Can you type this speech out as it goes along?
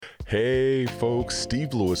Hey folks,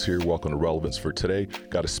 Steve Lewis here. Welcome to Relevance for Today.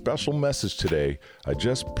 Got a special message today. I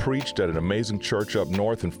just preached at an amazing church up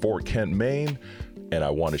north in Fort Kent, Maine, and I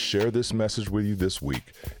want to share this message with you this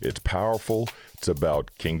week. It's powerful. It's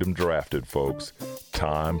about Kingdom Drafted, folks.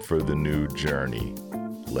 Time for the new journey.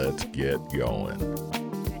 Let's get going.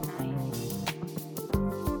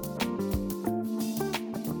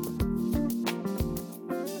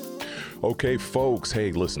 Okay, folks.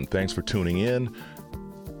 Hey, listen, thanks for tuning in.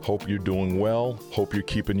 Hope you're doing well. Hope you're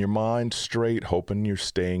keeping your mind straight. Hoping you're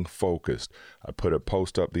staying focused. I put a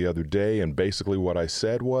post up the other day, and basically what I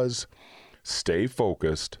said was, stay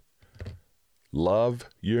focused, love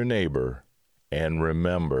your neighbor, and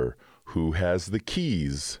remember who has the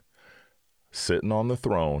keys sitting on the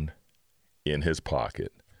throne in his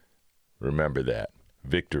pocket. Remember that.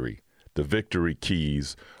 Victory. The victory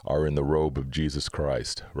keys are in the robe of Jesus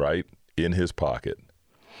Christ, right? In his pocket.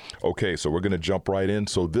 Okay, so we're going to jump right in.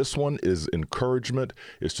 So this one is encouragement.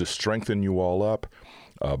 It's to strengthen you all up.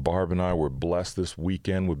 Barb and I were blessed this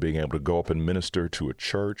weekend with being able to go up and minister to a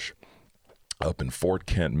church up in Fort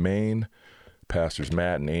Kent, Maine. Pastors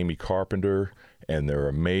Matt and Amy Carpenter and their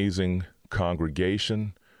amazing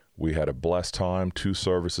congregation. We had a blessed time, 2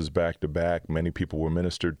 services back to back. Many people were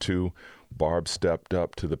ministered to. Barb stepped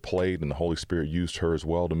up to the plate, and the Holy Spirit used her as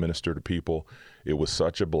well to minister to people. It was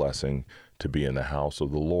such a blessing to be in the house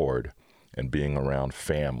of the Lord and being around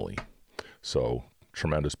family. So,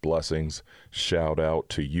 tremendous blessings. Shout out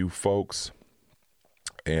to you folks.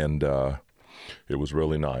 And it was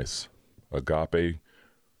really nice. Agape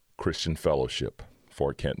Christian Fellowship,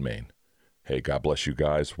 Fort Kent, Maine. Hey, God bless you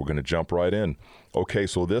guys. We're going to jump right in. Okay,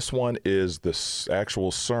 so this one is the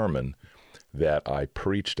actual sermon that I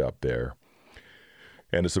preached up there.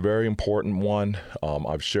 And it's a very important one.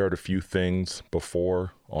 I've shared a few things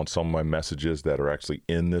before on some of my messages that are actually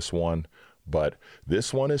in this one. But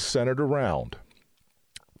this one is centered around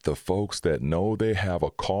the folks that know they have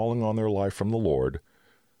a calling on their life from the Lord,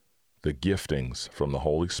 the giftings from the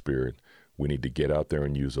Holy Spirit. We need to get out there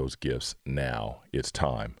and use those gifts now. It's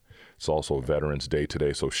time. It's also Veterans Day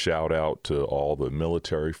today, so shout out to all the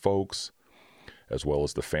military folks, as well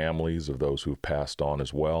as the families of those who've passed on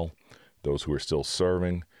as well, those who are still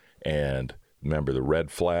serving. And remember, the red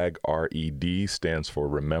flag, RED, stands for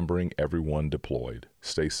Remembering Everyone Deployed.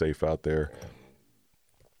 Stay safe out there.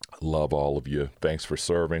 Love all of you. Thanks for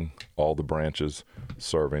serving, all the branches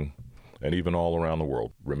serving, and even all around the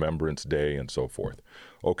world. Remembrance Day and so forth.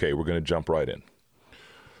 Okay, we're going to jump right in.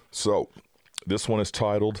 So, this one is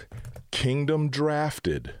titled, Kingdom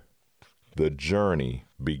Drafted, The Journey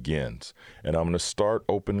Begins. And I'm going to start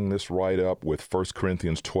opening this right up with 1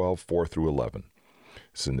 Corinthians 12, 4 through 11.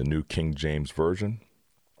 It's in the New King James Version.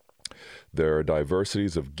 There are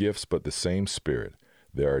diversities of gifts, but the same Spirit.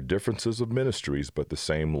 There are differences of ministries, but the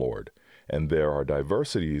same Lord. And there are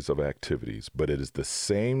diversities of activities, but it is the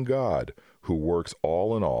same God who works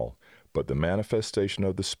all in all. But the manifestation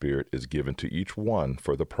of the Spirit is given to each one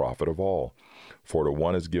for the profit of all. For to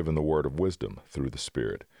one is given the word of wisdom through the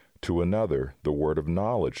Spirit, to another the word of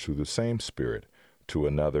knowledge through the same Spirit, to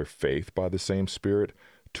another faith by the same Spirit,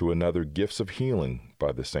 to another gifts of healing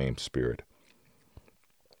by the same Spirit,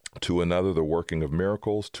 to another the working of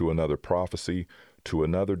miracles, to another prophecy, to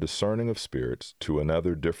another discerning of spirits, to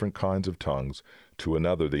another different kinds of tongues, to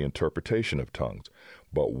another the interpretation of tongues.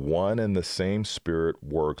 But one and the same Spirit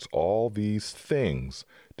works all these things,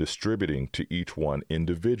 distributing to each one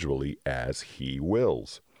individually as he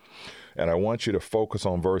wills. And I want you to focus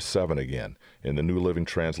on verse 7 again. In the New Living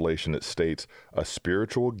Translation, it states, a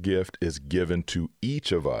spiritual gift is given to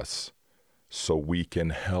each of us so we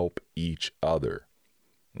can help each other.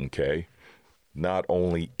 Okay? Not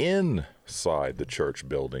only inside the church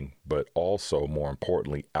building, but also, more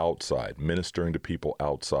importantly, outside, ministering to people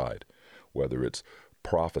outside, whether it's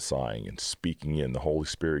prophesying and speaking in. The Holy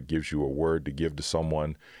Spirit gives you a word to give to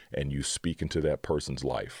someone, and you speak into that person's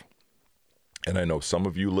life. And I know some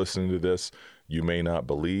of you listening to this, you may not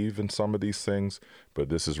believe in some of these things, but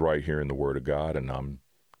this is right here in the Word of God, and I'm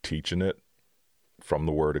teaching it from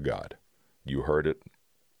the Word of God. You heard it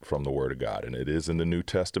from the Word of God, and it is in the New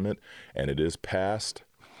Testament, and it is past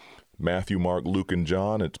Matthew, Mark, Luke, and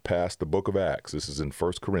John. It's past the book of Acts. This is in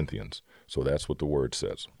 1 Corinthians, so that's what the Word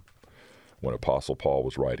says when Apostle Paul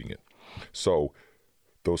was writing it. So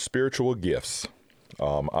those spiritual gifts,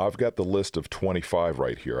 I've got the list of 25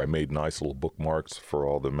 right here. I made nice little bookmarks for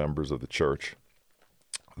all the members of the church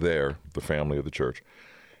there, the family of the church.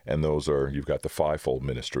 And those are, you've got the fivefold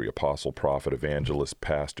ministry, apostle, prophet, evangelist,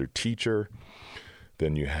 pastor, teacher.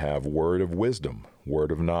 Then you have word of wisdom,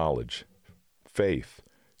 word of knowledge, faith,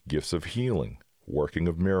 gifts of healing, working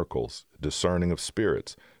of miracles, discerning of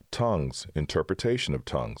spirits, tongues, interpretation of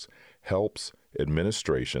tongues, helps,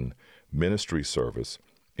 administration, ministry service,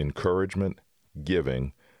 encouragement,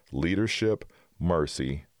 giving, leadership,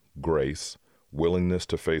 mercy, grace, willingness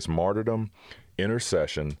to face martyrdom,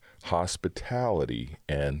 intercession, hospitality,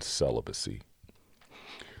 and celibacy.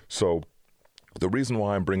 So the reason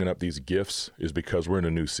why I'm bringing up these gifts is because we're in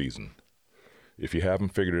a new season. If you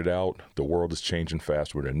haven't figured it out, the world is changing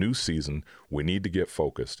fast. We're in a new season. We need to get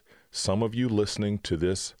focused. Some of you listening to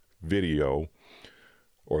this video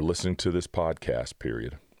or listening to this podcast,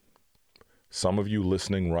 period. Some of you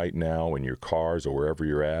listening right now in your cars or wherever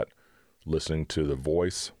you're at, listening to the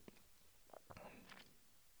voice.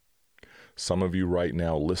 Some of you right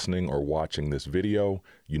now listening or watching this video,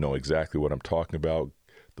 you know exactly what I'm talking about.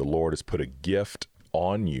 The Lord has put a gift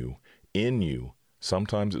on you, in you.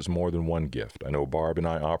 Sometimes it's more than one gift. I know Barb and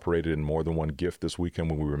I operated in more than one gift this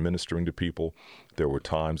weekend when we were ministering to people. There were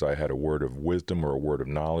times I had a word of wisdom or a word of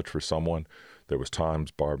knowledge for someone. There was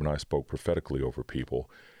times Barb and I spoke prophetically over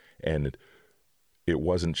people. And it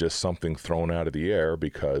wasn't just something thrown out of the air,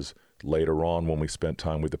 because later on when we spent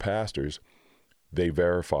time with the pastors, they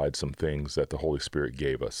verified some things that the Holy Spirit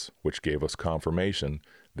gave us, which gave us confirmation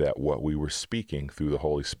that what we were speaking through the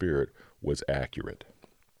Holy Spirit was accurate.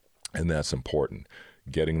 And that's important,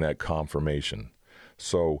 getting that confirmation.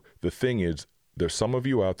 So the thing is, there's some of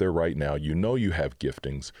you out there right now, you know you have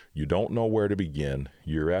giftings. You don't know where to begin.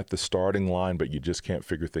 You're at the starting line, but you just can't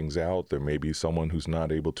figure things out. There may be someone who's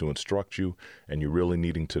not able to instruct you, and you're really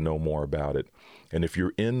needing to know more about it. And if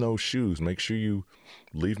you're in those shoes, make sure you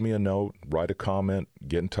leave me a note, write a comment,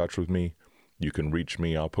 get in touch with me. You can reach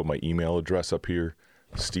me. I'll put my email address up here,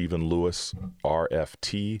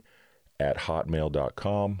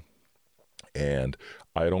 StephenLewisRFT@hotmail.com. And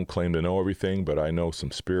I don't claim to know everything, but I know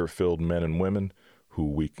some spirit-filled men and women who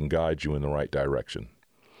we can guide you in the right direction.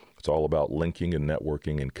 It's all about linking and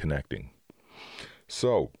networking and connecting.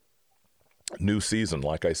 So, new season,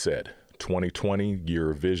 like I said, 2020,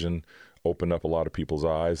 year of vision, opened up a lot of people's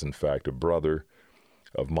eyes. In fact, a brother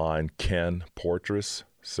of mine, Ken Portress,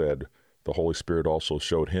 said the Holy Spirit also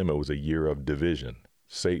showed him it was a year of division.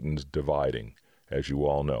 Satan's dividing, as you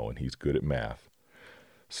all know, and he's good at math.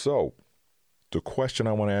 So, the question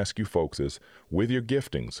I want to ask you folks is, with your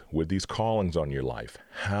giftings, with these callings on your life,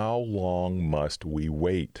 how long must we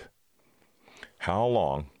wait? How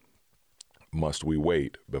long must we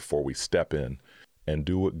wait before we step in and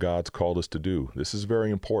do what God's called us to do? This is very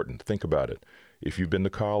important. Think about it. If you've been to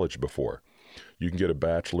college before, you can get a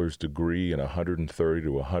bachelor's degree in 130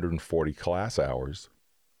 to 140 class hours,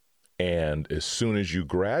 and as soon as you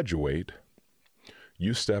graduate,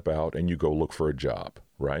 you step out and you go look for a job,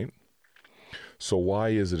 right? So why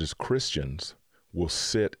is it as Christians, we'll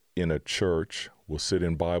sit in a church, we'll sit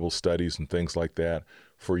in Bible studies and things like that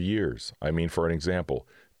for years? I mean, for an example,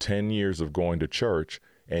 10 years of going to church,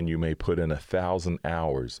 and you may put in 1,000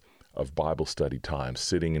 hours of Bible study time,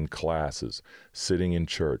 sitting in classes, sitting in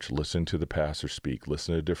church, listening to the pastor speak,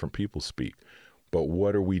 listening to different people speak. But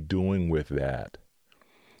what are we doing with that?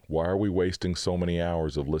 Why are we wasting so many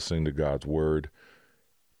hours of listening to God's word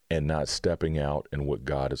and not stepping out in what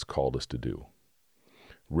God has called us to do?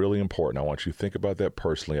 Really important. I want you to think about that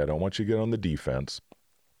personally. I don't want you to get on the defense.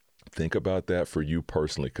 Think about that for you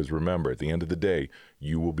personally, because remember, at the end of the day,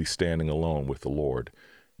 you will be standing alone with the Lord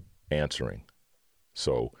answering.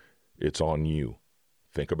 So it's on you.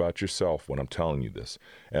 Think about yourself when I'm telling you this.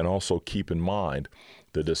 And also keep in mind,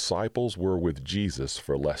 the disciples were with Jesus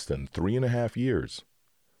for less than 3.5 years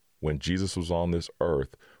when Jesus was on this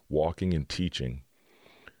earth walking and teaching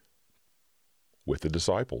with the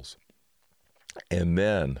disciples. And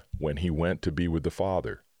then when he went to be with the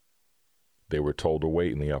Father, they were told to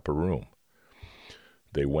wait in the upper room.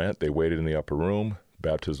 They waited in the upper room,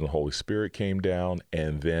 baptism of the Holy Spirit came down,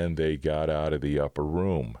 and then they got out of the upper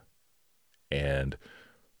room. And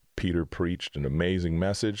Peter preached an amazing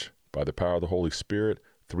message. By the power of the Holy Spirit,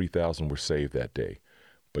 3,000 were saved that day.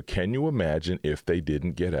 But can you imagine if they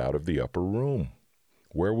didn't get out of the upper room?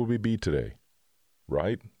 Where would we be today?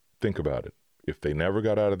 Right? Think about it. If they never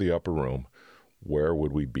got out of the upper room, where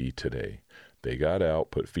would we be today? They got out,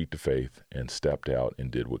 put feet to faith, and stepped out and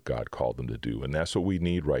did what God called them to do. And that's what we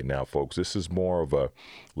need right now, folks. This is more of a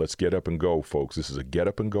let's get up and go, folks. This is a get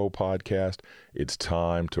up and go podcast. It's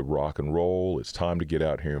time to rock and roll. It's time to get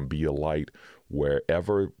out here and be a light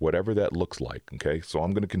whatever that looks like, okay? So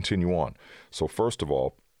I'm going to continue on. So first of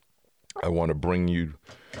all, I want to bring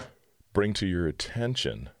to your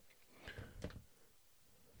attention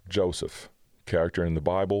Joseph. Character in the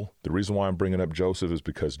Bible. The reason why I'm bringing up Joseph is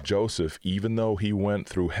because Joseph, even though he went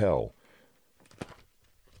through hell,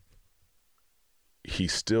 he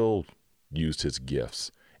still used his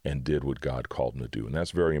gifts, and did what God called him to do. And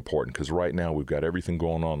that's very important because right now we've got everything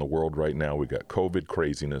going on in the world right now. We've got COVID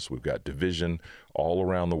craziness. We've got division all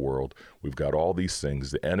around the world. We've got all these things.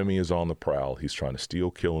 The enemy is on the prowl. He's trying to steal,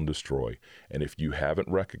 kill, and destroy. And if you haven't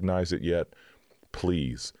recognized it yet,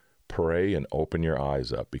 please pray and open your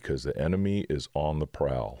eyes up because the enemy is on the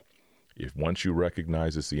prowl. If once you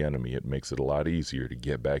recognize it's the enemy, it makes it a lot easier to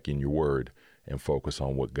get back in your word and focus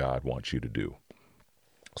on what God wants you to do.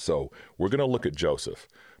 So we're going to look at Joseph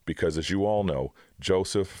because, as you all know,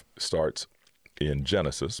 Joseph starts in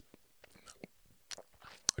Genesis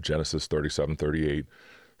 37:38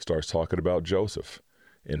 starts talking about Joseph.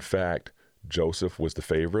 In fact, Joseph was the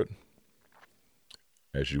favorite.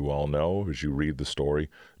 As you all know, as you read the story,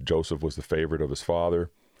 Joseph was the favorite of his father,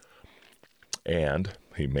 and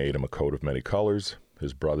he made him a coat of many colors.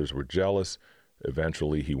 His brothers were jealous.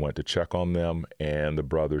 Eventually, he went to check on them, and the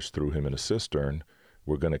brothers threw him in a cistern.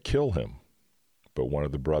 Were going to kill him. But one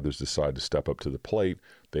of the brothers decided to step up to the plate.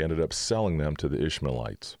 They ended up selling them to the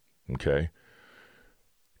Ishmaelites. Okay?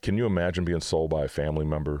 Can you imagine being sold by a family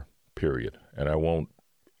member? Period. And I won't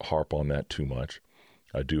harp on that too much.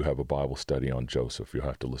 I do have a Bible study on Joseph. You'll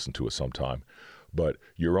have to listen to it sometime. But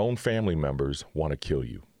your own family members want to kill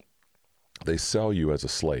you. They sell you as a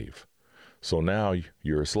slave. So now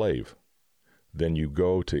you're a slave. Then you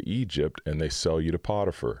go to Egypt and they sell you to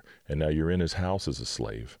Potiphar. And now you're in his house as a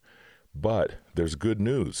slave. But there's good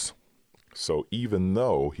news. So even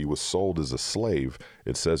though he was sold as a slave,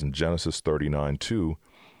 it says in Genesis 39:2,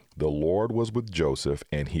 the Lord was with Joseph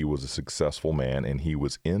and he was a successful man and he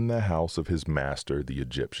was in the house of his master, the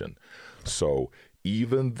Egyptian. So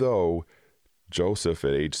even though Joseph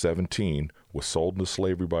at age 17 was sold into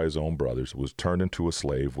slavery by his own brothers, was turned into a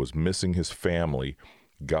slave, was missing his family,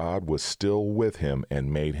 God was still with him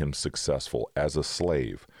and made him successful as a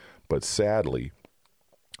slave. But sadly,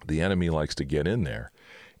 the enemy likes to get in there.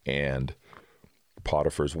 And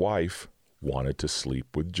Potiphar's wife wanted to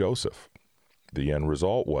sleep with Joseph. The end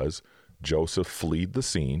result was Joseph fled the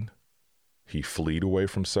scene. He fled away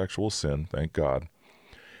from sexual sin, thank God.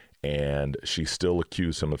 And she still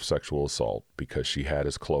accused him of sexual assault because she had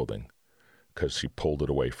his clothing, because she pulled it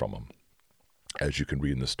away from him, as you can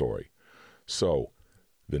read in the story. So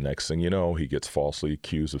the next thing you know, he gets falsely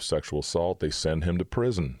accused of sexual assault. They send him to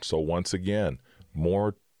prison. So once again,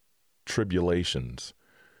 more tribulations,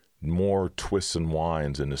 more twists and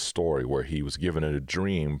winds in his story where he was given a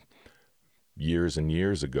dream years and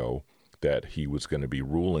years ago that he was going to be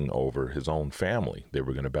ruling over his own family. They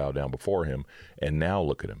were going to bow down before him. And now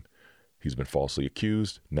look at him. He's been falsely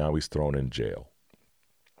accused. Now he's thrown in jail.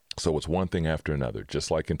 So it's one thing after another,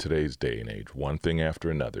 just like in today's day and age, one thing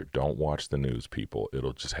after another. Don't watch the news, people.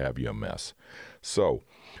 It'll just have you a mess. So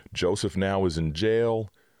Joseph now is in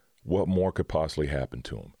jail. What more could possibly happen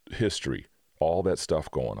to him? History, all that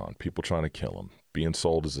stuff going on, people trying to kill him, being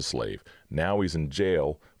sold as a slave. Now he's in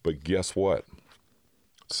jail, but guess what?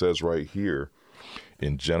 It says right here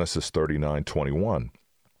in Genesis 39:21,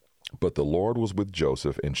 but the Lord was with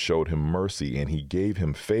Joseph and showed him mercy, and he gave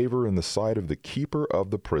him favor in the sight of the keeper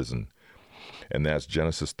of the prison. And that's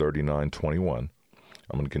Genesis 39:21.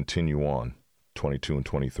 I'm going to continue on, 22 and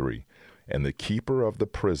 23. And the keeper of the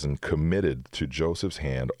prison committed to Joseph's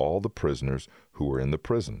hand all the prisoners who were in the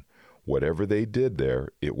prison. Whatever they did there,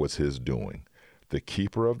 it was his doing. The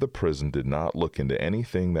keeper of the prison did not look into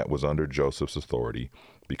anything that was under Joseph's authority,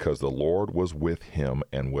 because the Lord was with him,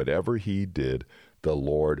 and whatever he did, the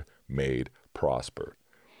Lord made prosper.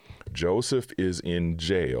 Joseph is in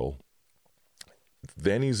jail.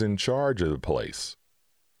 Then he's in charge of the place.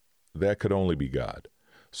 That could only be God.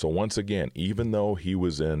 So once again, even though he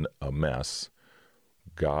was in a mess,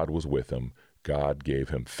 God was with him. God gave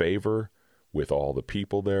him favor with all the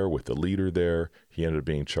people there, with the leader there. He ended up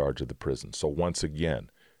being in charge of the prison. So once again,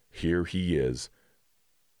 here he is,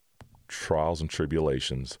 trials and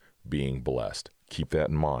tribulations, being blessed. Keep that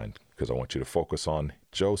in mind, because I want you to focus on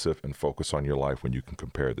Joseph and focus on your life when you can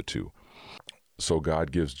compare the two. So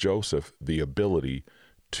God gives Joseph the ability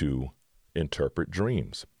to interpret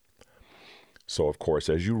dreams. So, of course,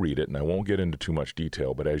 as you read it, and I won't get into too much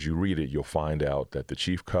detail, but as you read it, you'll find out that the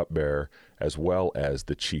chief cupbearer as well as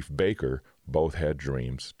the chief baker both had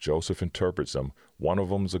dreams. Joseph interprets them. One of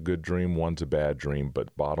them's a good dream, one's a bad dream,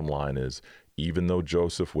 but bottom line is, even though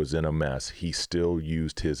Joseph was in a mess, he still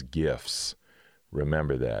used his gifts.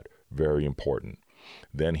 Remember that. Very important.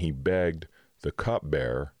 Then he begged the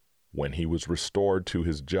cupbearer, when he was restored to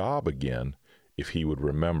his job again, if he would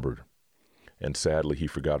remember. And sadly, he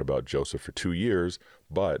forgot about Joseph for 2 years,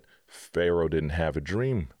 but Pharaoh didn't have a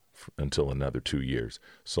dream until another 2 years.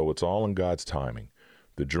 So it's all in God's timing.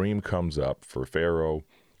 The dream comes up for Pharaoh.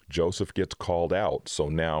 Joseph gets called out. So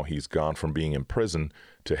now he's gone from being in prison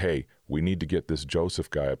to, hey, we need to get this Joseph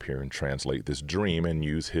guy up here and translate this dream and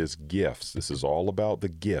use his gifts. This is all about the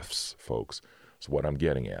gifts, folks. That's what I'm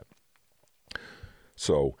getting at.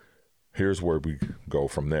 So here's where we go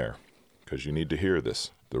from there, because you need to hear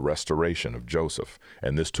this, the restoration of Joseph.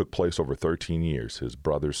 And this took place over 13 years. His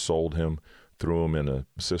brothers sold him, threw him in a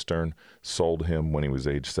cistern, sold him when he was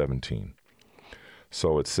age 17.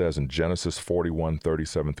 So it says in Genesis 41,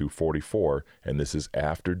 37 through 44, and this is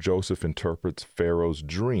after Joseph interprets Pharaoh's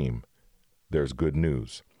dream, there's good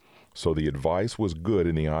news. So the advice was good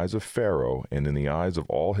in the eyes of Pharaoh and in the eyes of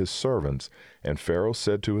all his servants. And Pharaoh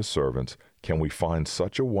said to his servants, can we find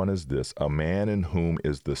such a one as this, a man in whom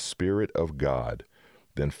is the Spirit of God?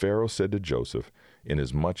 Then Pharaoh said to Joseph,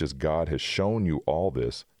 inasmuch as God has shown you all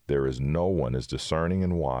this, there is no one as discerning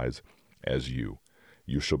and wise as you.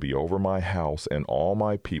 You shall be over my house, and all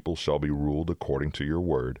my people shall be ruled according to your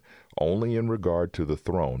word. Only in regard to the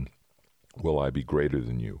throne will I be greater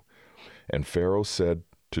than you. And Pharaoh said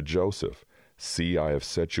to Joseph, see, I have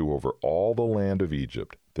set you over all the land of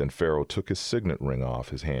Egypt. Then Pharaoh took his signet ring off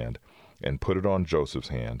his hand and put it on Joseph's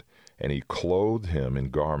hand, and he clothed him in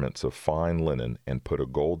garments of fine linen and put a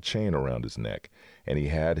gold chain around his neck. And he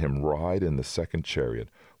had him ride in the second chariot,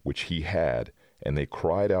 which he had, and they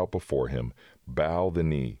cried out before him, bow the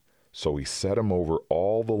knee. So he set him over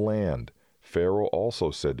all the land. Pharaoh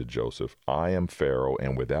also said to Joseph, I am Pharaoh,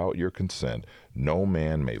 and without your consent, no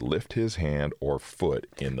man may lift his hand or foot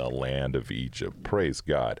in the land of Egypt. Praise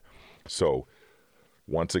God. So,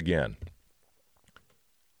 once again,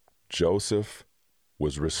 Joseph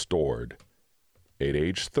was restored. At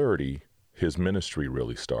age 30, his ministry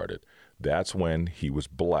really started. That's when he was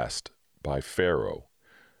blessed by Pharaoh.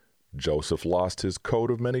 Joseph lost his coat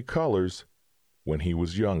of many colors when he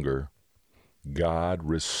was younger. God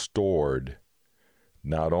restored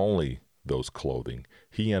not only those clothing,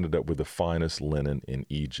 he ended up with the finest linen in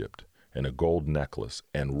Egypt and a gold necklace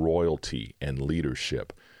and royalty and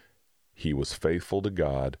leadership. He was faithful to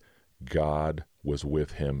God. God was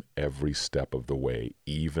with him every step of the way,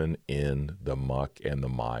 even in the muck and the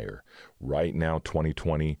mire. Right now,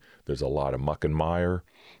 2020, there's a lot of muck and mire.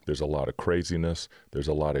 There's a lot of craziness. There's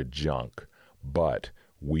a lot of junk. But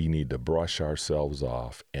we need to brush ourselves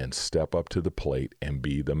off and step up to the plate and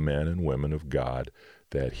be the men and women of God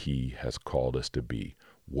that he has called us to be.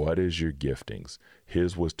 What is your giftings?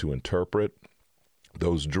 His was to interpret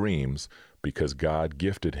those dreams because God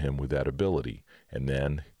gifted him with that ability. And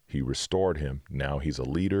then he restored him. Now he's a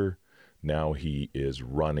leader. Now he is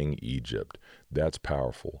running Egypt. That's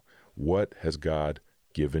powerful. What has God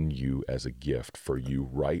given you as a gift for you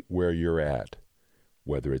right where you're at?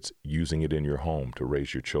 Whether it's using it in your home to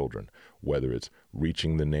raise your children, whether it's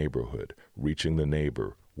reaching the neighborhood, reaching the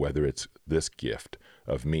neighbor, whether it's this gift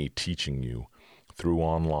of me teaching you through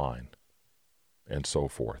online and so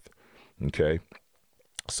forth. Okay?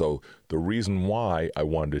 So the reason why I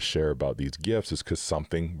wanted to share about these gifts is because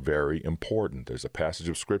something very important. There's a passage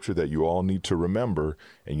of scripture that you all need to remember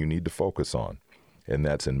and you need to focus on. And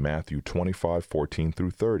that's in Matthew 25, 14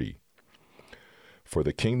 through 30. For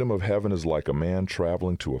the kingdom of heaven is like a man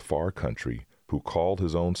traveling to a far country, who called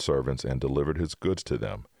his own servants and delivered his goods to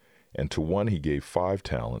them. And to one he gave 5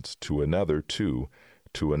 talents, to another 2,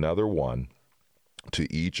 to another 1,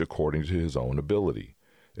 to each according to his own ability.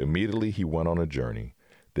 Immediately he went on a journey.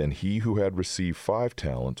 Then he who had received 5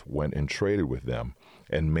 talents went and traded with them,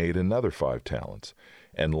 and made another 5 talents.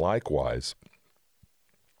 And likewise,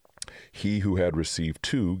 he who had received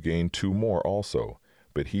 2 gained 2 more also.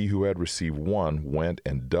 But he who had received 1 went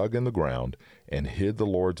and dug in the ground, and hid the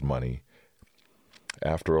Lord's money.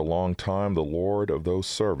 After a long time the Lord of those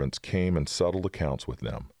servants came and settled accounts with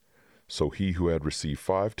them. So he who had received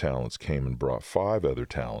 5 talents came and brought 5 other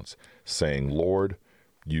talents, saying, Lord,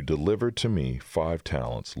 you delivered to me 5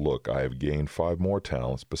 talents. Look, I have gained 5 more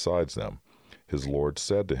talents besides them. His Lord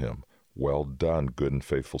said to him, Well done, good and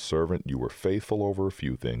faithful servant. You were faithful over a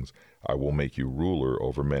few things. I will make you ruler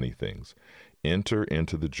over many things. Enter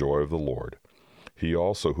into the joy of the Lord. He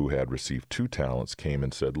also who had received 2 talents came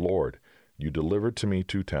and said, Lord, you delivered to me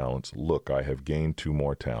 2 talents. Look, I have gained 2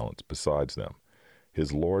 more talents besides them.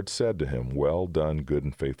 His Lord said to him, Well done, good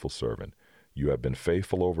and faithful servant. You have been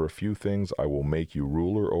faithful over a few things. I will make you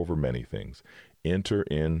ruler over many things. Enter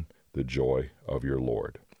in the joy of your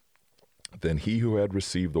Lord. Then he who had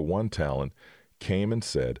received the 1 talent came and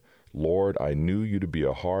said, Lord, I knew you to be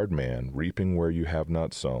a hard man, reaping where you have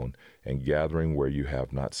not sown, and gathering where you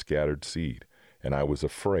have not scattered seed. And I was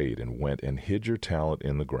afraid, and went and hid your talent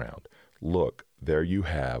in the ground. Look, there you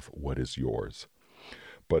have what is yours.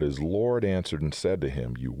 But his Lord answered and said to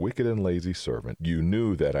him, You wicked and lazy servant, you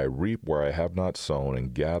knew that I reap where I have not sown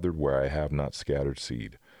and gathered where I have not scattered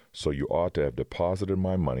seed. So you ought to have deposited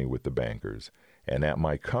my money with the bankers, and at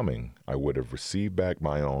my coming I would have received back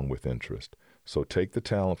my own with interest. So take the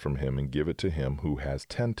talent from him and give it to him who has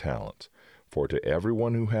 10 talents. For to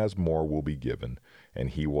everyone who has more will be given, and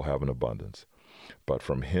he will have an abundance. But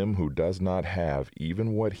from him who does not have,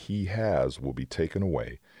 even what he has will be taken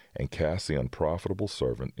away. And cast the unprofitable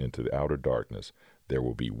servant into the outer darkness. There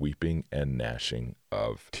will be weeping and gnashing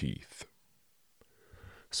of teeth.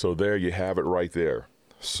 So there you have it right there.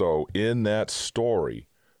 So in that story,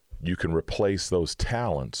 you can replace those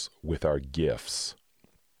talents with our gifts.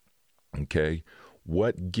 Okay?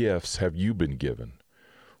 What gifts have you been given?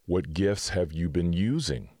 What gifts have you been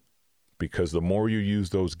using? Because the more you use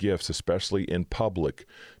those gifts, especially in public,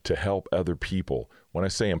 to help other people. When I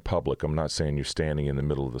say in public, I'm not saying you're standing in the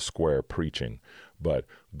middle of the square preaching, but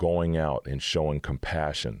going out and showing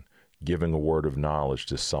compassion, giving a word of knowledge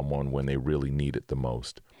to someone when they really need it the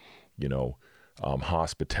most.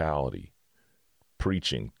 Hospitality,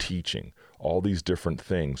 preaching, teaching, all these different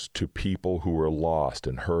things to people who are lost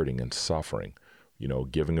and hurting and suffering.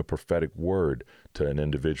 Giving a prophetic word to an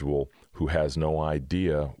individual who has no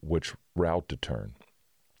idea which route to turn,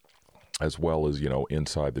 as well as,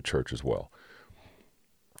 inside the church as well.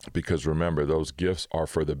 Because remember, those gifts are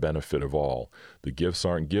for the benefit of all. The gifts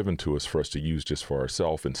aren't given to us for us to use just for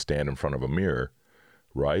ourselves and stand in front of a mirror,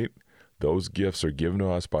 right? Those gifts are given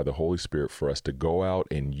to us by the Holy Spirit for us to go out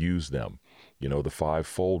and use them. The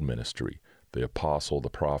fivefold ministry. The apostle, the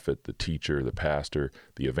prophet, the teacher, the pastor,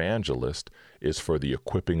 the evangelist is for the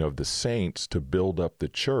equipping of the saints to build up the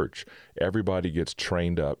church. Everybody gets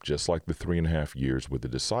trained up just like the 3.5 years with the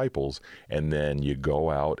disciples, and then you go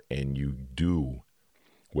out and you do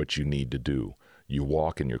what you need to do. You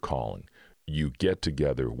walk in your calling. You get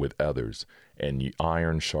together with others, and you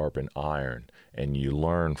iron sharpen iron, and you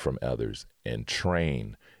learn from others and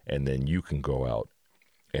train, and then you can go out.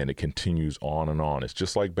 And it continues on and on. It's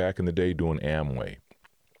just like back in the day doing Amway.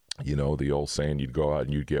 The old saying, you'd go out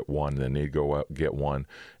and you'd get one, and then they'd go out and get one,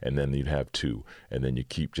 and then you'd have two. And then you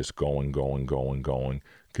keep just going.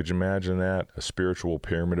 Could you imagine that? A spiritual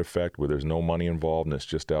pyramid effect where there's no money involved and it's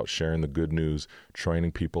just out sharing the good news,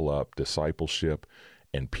 training people up, discipleship,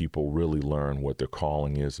 and people really learn what their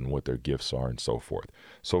calling is and what their gifts are and so forth.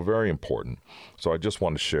 So very important. So I just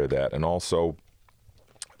want to share that and also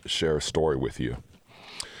share a story with you.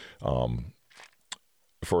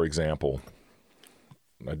 For example,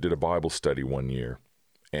 I did a Bible study one year,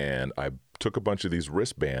 and I took a bunch of these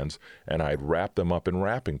wristbands and I wrapped them up in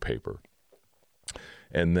wrapping paper.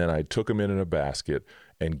 And then I took them in a basket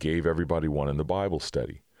and gave everybody one in the Bible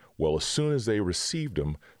study. Well, as soon as they received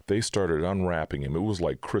them, they started unwrapping them. It was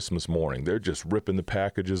like Christmas morning. They're just ripping the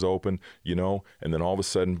packages open, and then all of a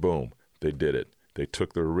sudden, boom, they did it. They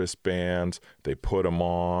took their wristbands, they put them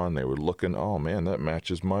on, they were looking, oh man, that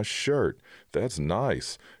matches my shirt. That's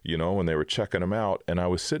nice, and they were checking them out. And I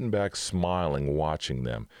was sitting back smiling, watching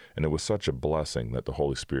them. And it was such a blessing that the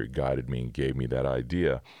Holy Spirit guided me and gave me that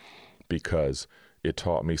idea, because it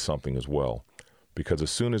taught me something as well. Because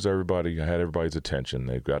as soon as I had everybody's attention,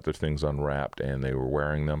 they got their things unwrapped and they were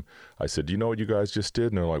wearing them, I said, do you know what you guys just did?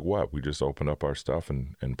 And they're like, what? We just opened up our stuff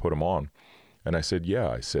and put them on. And I said, yeah.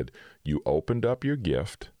 I said, you opened up your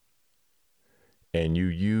gift and you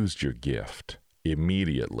used your gift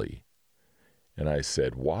immediately. And I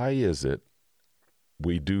said, why is it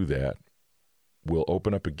we do that? We'll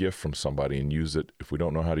open up a gift from somebody and use it. If we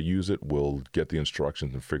don't know how to use it, we'll get the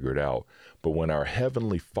instructions and figure it out. But when our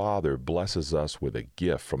Heavenly Father blesses us with a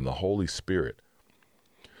gift from the Holy Spirit,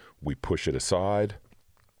 we push it aside,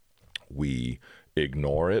 we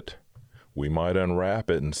ignore it, we might unwrap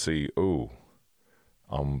it and see,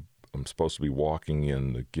 I'm supposed to be walking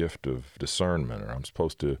in the gift of discernment, or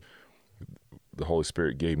the Holy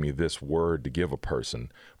Spirit gave me this word to give a person,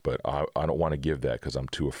 but I don't want to give that because I'm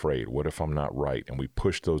too afraid. What if I'm not right? And we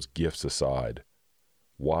push those gifts aside.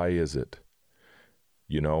 Why is it?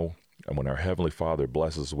 And when our Heavenly Father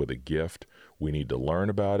blesses us with a gift, we need to learn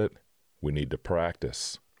about it. We need to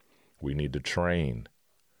practice. We need to train.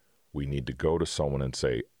 We need to go to someone and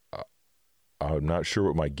say, I'm not sure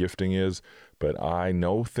what my gifting is, but I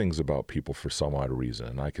know things about people for some odd reason.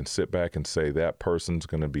 And I can sit back and say that person's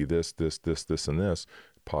going to be this, and this,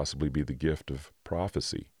 possibly be the gift of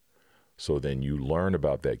prophecy. So then you learn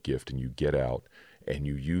about that gift and you get out and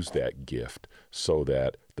you use that gift so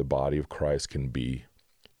that the body of Christ can be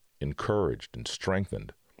encouraged and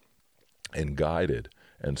strengthened and guided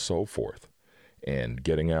and so forth. And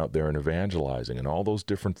getting out there and evangelizing and all those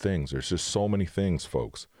different things. There's just so many things,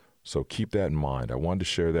 folks. So keep that in mind. I wanted to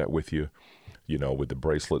share that with you, with the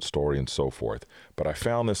bracelet story and so forth. But I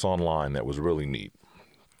found this online that was really neat.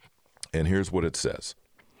 And here's what it says.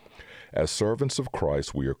 As servants of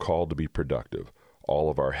Christ, we are called to be productive. All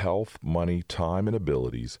of our health, money, time, and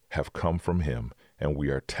abilities have come from Him, and we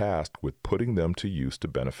are tasked with putting them to use to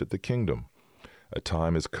benefit the kingdom. A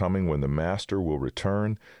time is coming when the Master will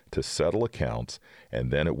return to settle accounts,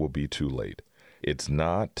 and then it will be too late. It's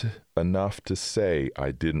not enough to say,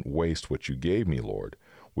 I didn't waste what you gave me, Lord.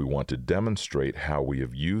 We want to demonstrate how we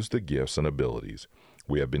have used the gifts and abilities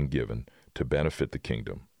we have been given to benefit the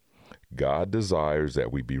kingdom. God desires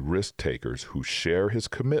that we be risk takers who share His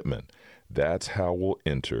commitment. That's how we'll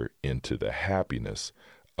enter into the happiness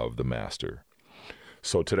of the Master.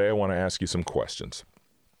 So today I want to ask you some questions.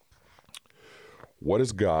 What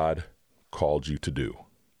has God called you to do?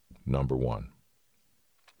 Number one.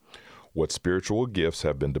 What spiritual gifts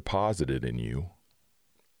have been deposited in you?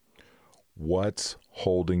 What's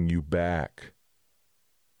holding you back?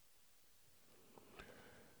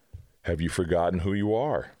 Have you forgotten who you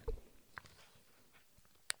are?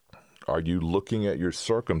 Are you looking at your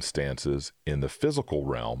circumstances in the physical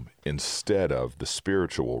realm instead of the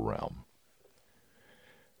spiritual realm?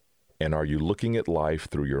 And are you looking at life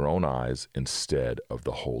through your own eyes instead of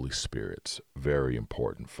the Holy Spirit's? Very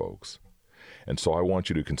important, folks. And so I want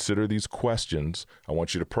you to consider these questions. I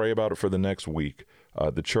want you to pray about it for the next week.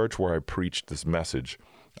 The church where I preached this message,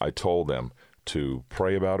 I told them to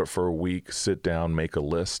pray about it for a week, sit down, make a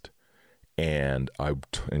list, and I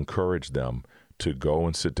encouraged them to go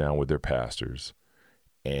and sit down with their pastors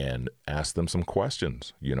and ask them some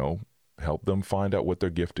questions, help them find out what their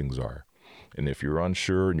giftings are. And if you're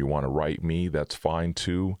unsure and you want to write me, that's fine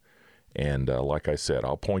too. And like I said,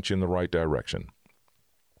 I'll point you in the right direction.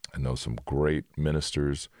 I know some great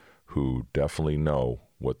ministers who definitely know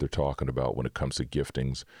what they're talking about when it comes to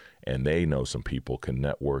giftings, and they know some people can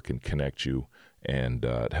network and connect you and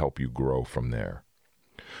help you grow from there.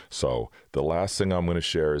 So the last thing I'm going to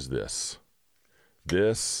share is this.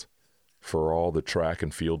 This, for all the track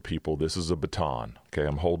and field people, this is a baton. Okay,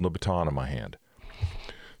 I'm holding a baton in my hand.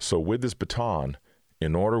 So with this baton,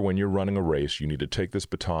 in order when you're running a race, you need to take this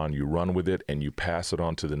baton, you run with it, and you pass it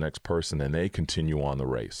on to the next person, and they continue on the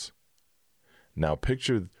race. Now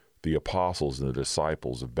picture the apostles and the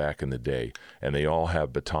disciples of back in the day, and they all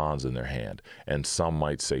have batons in their hand. And some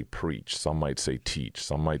might say preach, some might say teach,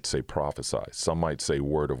 some might say prophesy, some might say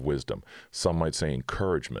word of wisdom, some might say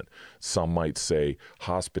encouragement, some might say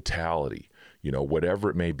hospitality,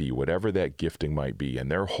 whatever it may be, whatever that gifting might be.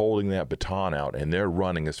 And they're holding that baton out and they're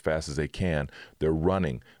running as fast as they can. They're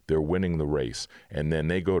running, they're winning the race. And then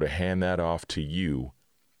they go to hand that off to you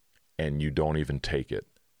and you don't even take it.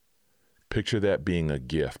 Picture that being a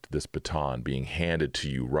gift, this baton being handed to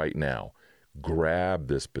you right now. Grab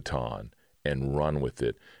this baton and run with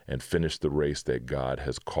it and finish the race that God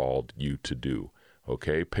has called you to do.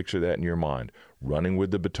 Okay? Picture that in your mind. Running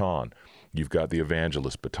with the baton. You've got the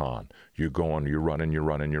evangelist baton. You're going, you're running.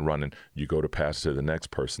 You go to pass it to the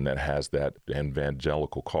next person that has that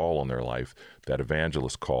evangelical call on their life, that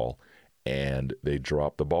evangelist call, and they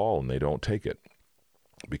drop the ball and they don't take it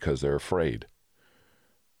because they're afraid.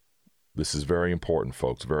 This is very important,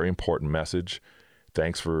 folks. Very important message.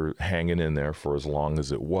 Thanks for hanging in there for as long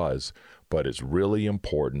as it was. But it's really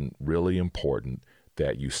important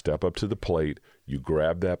that you step up to the plate, you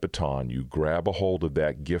grab that baton, you grab a hold of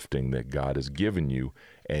that gifting that God has given you,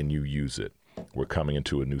 and you use it. We're coming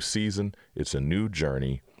into a new season. It's a new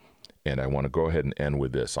journey. And I want to go ahead and end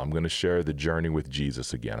with this. I'm going to share the journey with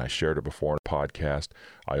Jesus again. I shared it before in a podcast.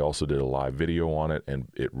 I also did a live video on it, and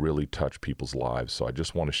it really touched people's lives. So I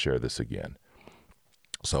just want to share this again.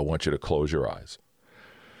 So I want you to close your eyes.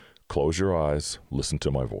 Close your eyes. Listen to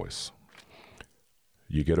my voice.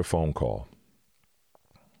 You get a phone call.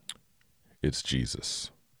 It's Jesus.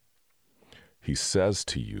 He says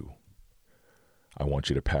to you, I want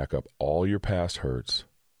you to pack up all your past hurts,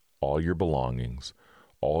 all your belongings,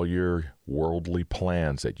 all your worldly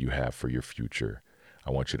plans that you have for your future.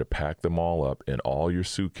 I want you to pack them all up in all your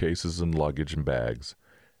suitcases and luggage and bags.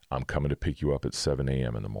 I'm coming to pick you up at 7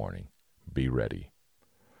 a.m. in the morning. Be ready.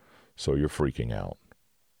 So you're freaking out.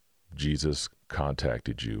 Jesus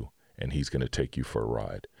contacted you, and he's going to take you for a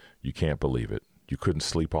ride. You can't believe it. You couldn't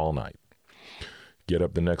sleep all night. Get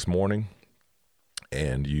up the next morning,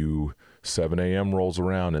 and 7 a.m. rolls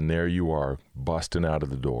around, and there you are, busting out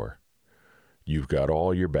of the door. You've got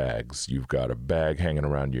all your bags. You've got a bag hanging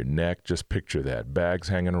around your neck. Just picture that. Bags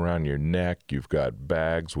hanging around your neck. You've got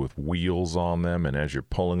bags with wheels on them, and as you're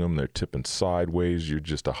pulling them, they're tipping sideways. You're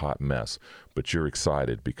just a hot mess, but you're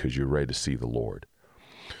excited because you're ready to see the Lord.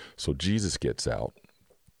 So Jesus gets out,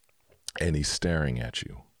 and he's staring at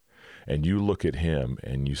you. And you look at him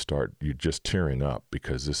and you're just tearing up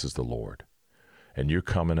because this is the Lord. And you're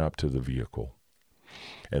coming up to the vehicle.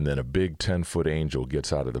 And then a big 10-foot angel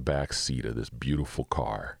gets out of the back seat of this beautiful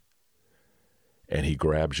car. And he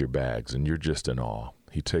grabs your bags, and you're just in awe.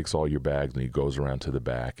 He takes all your bags, and he goes around to the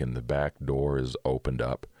back, and the back door is opened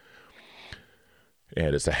up.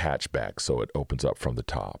 And it's a hatchback, so it opens up from the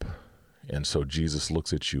top. And so Jesus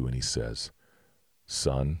looks at you, and he says,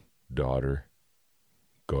 son, daughter,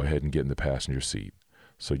 go ahead and get in the passenger seat.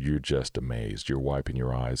 So you're just amazed. You're wiping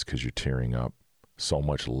your eyes because you're tearing up. So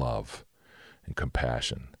much love and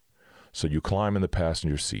compassion. So you climb in the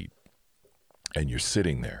passenger seat, and you're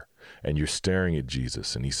sitting there. And you're staring at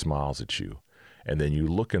Jesus, and he smiles at you. And then you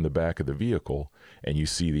look in the back of the vehicle, and you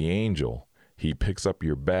see the angel. He picks up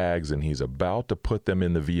your bags, and he's about to put them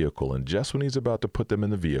in the vehicle. And just when he's about to put them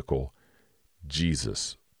in the vehicle,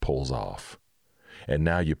 Jesus pulls off. And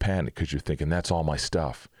now you panic because you're thinking, that's all my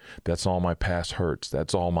stuff. That's all my past hurts.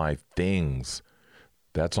 That's all my things.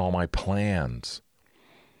 That's all my plans.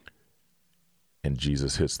 And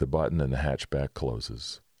Jesus hits the button, and the hatchback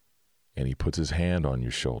closes. And he puts his hand on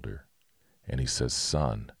your shoulder, and he says,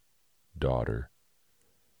 son, daughter,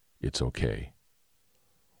 it's okay.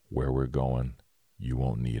 Where we're going, you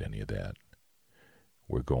won't need any of that.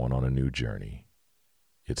 We're going on a new journey.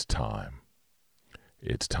 It's time.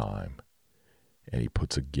 It's time. And he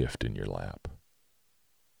puts a gift in your lap,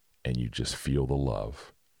 and you just feel the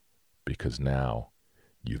love because now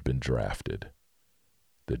you've been drafted.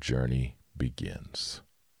 The journey begins.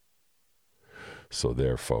 So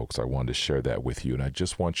there, folks, I wanted to share that with you. And I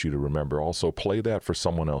just want you to remember, also play that for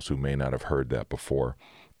someone else who may not have heard that before.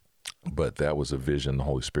 But that was a vision the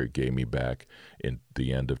Holy Spirit gave me back in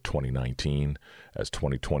the end of 2019 as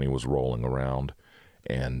 2020 was rolling around.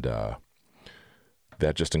 And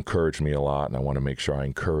that just encouraged me a lot. And I want to make sure I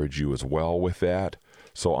encourage you as well with that.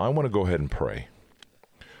 So I want to go ahead and pray.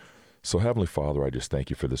 So Heavenly Father, I just thank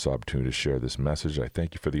you for this opportunity to share this message. I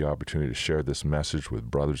thank you for the opportunity to share this message with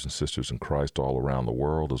brothers and sisters in Christ all around the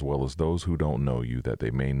world, as well as those who don't know you, that they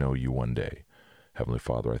may know you one day. Heavenly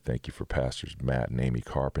Father, I thank you for Pastors Matt and Amy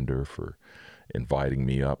Carpenter for inviting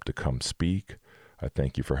me up to come speak. I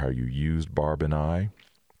thank you for how you used Barb and I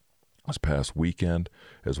this past weekend,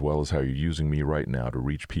 as well as how you're using me right now to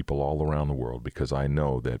reach people all around the world, because I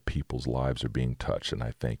know that people's lives are being touched, and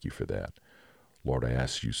I thank you for that. Lord, I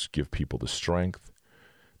ask you to give people the strength,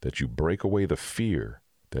 that you break away the fear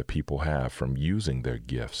that people have from using their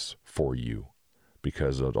gifts for you,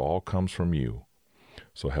 because it all comes from you.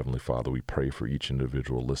 So Heavenly Father, we pray for each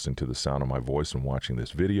individual listening to the sound of my voice and watching this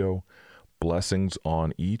video. Blessings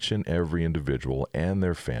on each and every individual and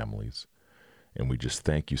their families. And we just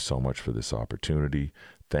thank you so much for this opportunity.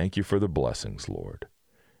 Thank you for the blessings, Lord.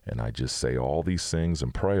 And I just say all these things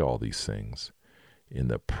and pray all these things in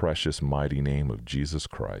the precious, mighty name of Jesus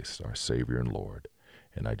Christ, our Savior and Lord.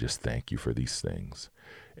 And I just thank you for these things.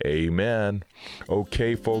 Amen.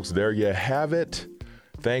 Okay, folks, there you have it.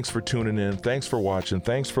 Thanks for tuning in. Thanks for watching.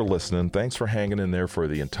 Thanks for listening. Thanks for hanging in there for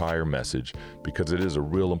the entire message, because it is a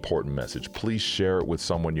real important message. Please share it with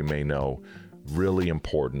someone you may know. Really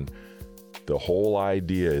important. The whole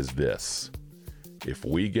idea is this. If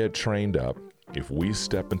we get trained up, if we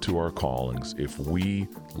step into our callings, if we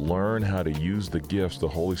learn how to use the gifts the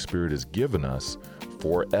Holy Spirit has given us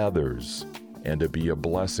for others and to be a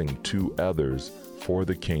blessing to others for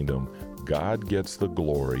the kingdom, God gets the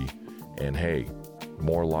glory. And hey,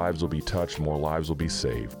 more lives will be touched, more lives will be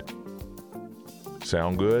saved.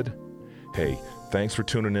 Sound good? Hey, thanks for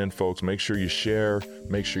tuning in, folks. Make sure you share.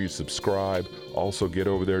 Make sure you subscribe. Also, get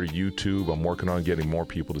over there to YouTube. I'm working on getting more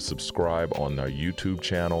people to subscribe on our YouTube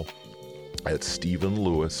channel at Stephen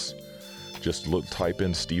Lewis. Just type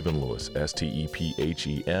in Stephen Lewis,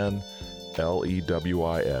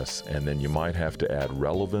 StephenLewis, and then you might have to add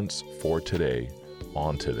relevance for today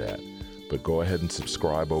onto that. But go ahead and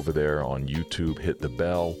subscribe over there on YouTube. Hit the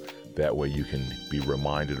bell. That way you can be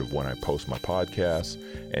reminded of when I post my podcasts.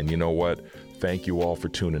 And you know what? Thank you all for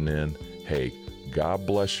tuning in. Hey, God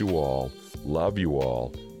bless you all. Love you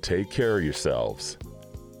all. Take care of yourselves.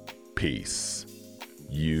 Peace.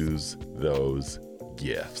 Use those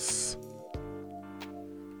gifts.